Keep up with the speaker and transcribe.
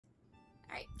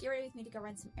Alright, get ready with me to go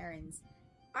run some errands.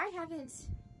 I haven't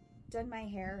done my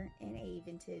hair in a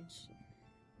vintage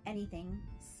anything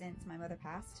since my mother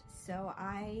passed, so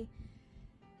I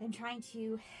am trying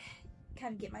to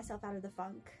kind of get myself out of the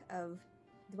funk of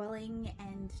dwelling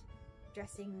and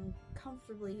dressing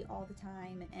comfortably all the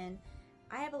time. And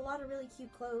I have a lot of really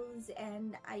cute clothes,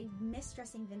 and I miss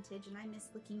dressing vintage, and I miss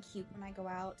looking cute when I go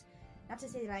out. Not to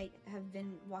say that I have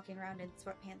been walking around in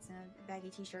sweatpants and a baggy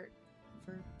t-shirt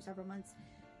for several months,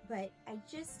 but I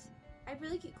have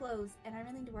really cute clothes, and I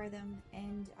really need to wear them,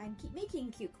 and I keep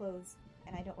making cute clothes,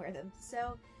 and I don't wear them.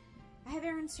 So I have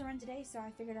errands to run today, so I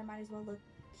figured I might as well look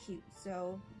cute.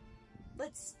 So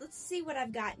let's see what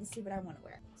I've got and see what I want to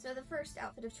wear. So the first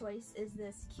outfit of choice is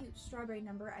this cute strawberry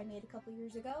number I made a couple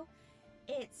years ago.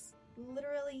 It's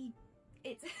literally,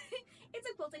 it's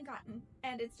a quilting cotton,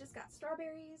 and it's just got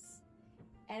strawberries,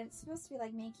 and it's supposed to be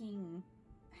like making,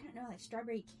 I don't know, like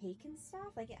strawberry cake and stuff.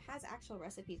 Like, it has actual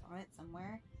recipes on it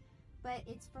somewhere, but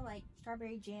it's for like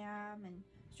strawberry jam and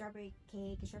strawberry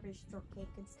cake and strawberry shortcake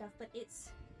and stuff. But it's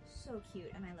so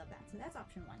cute, and I love that. So that's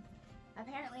option one.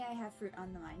 Apparently I have fruit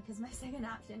on the mind, because my second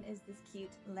option is this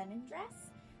cute lemon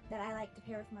dress that I like to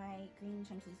pair with my green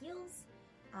chunky heels.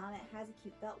 It has a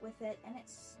cute belt with it, and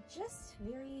it's just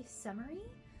very summery.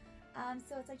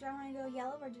 So it's like, do I want to go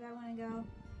yellow, or do I want to go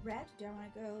red? Do I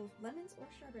want to go lemons or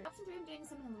strawberry? Option three, I'm doing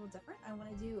something a little different. I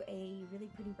want to do a really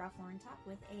pretty Ralph Lauren top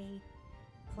with a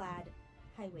plaid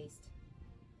high waist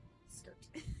skirt.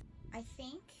 I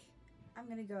think I'm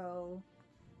gonna go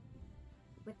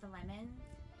with the lemon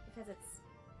because it's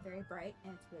very bright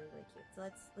and it's really, really cute. So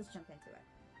let's jump into it.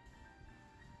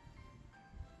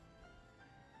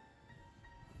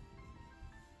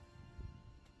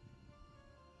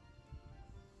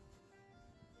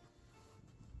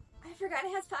 I forgot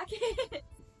it has pockets.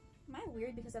 Am I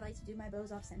weird because I like to do my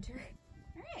bows off center?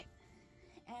 Alright.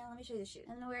 And let me show you the shoe.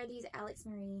 I'm gonna wear these Alex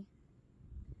Marie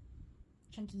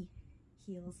chunky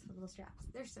heels with little straps.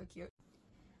 They're so cute.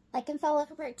 Like and follow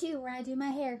for part 2 where I do my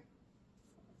hair.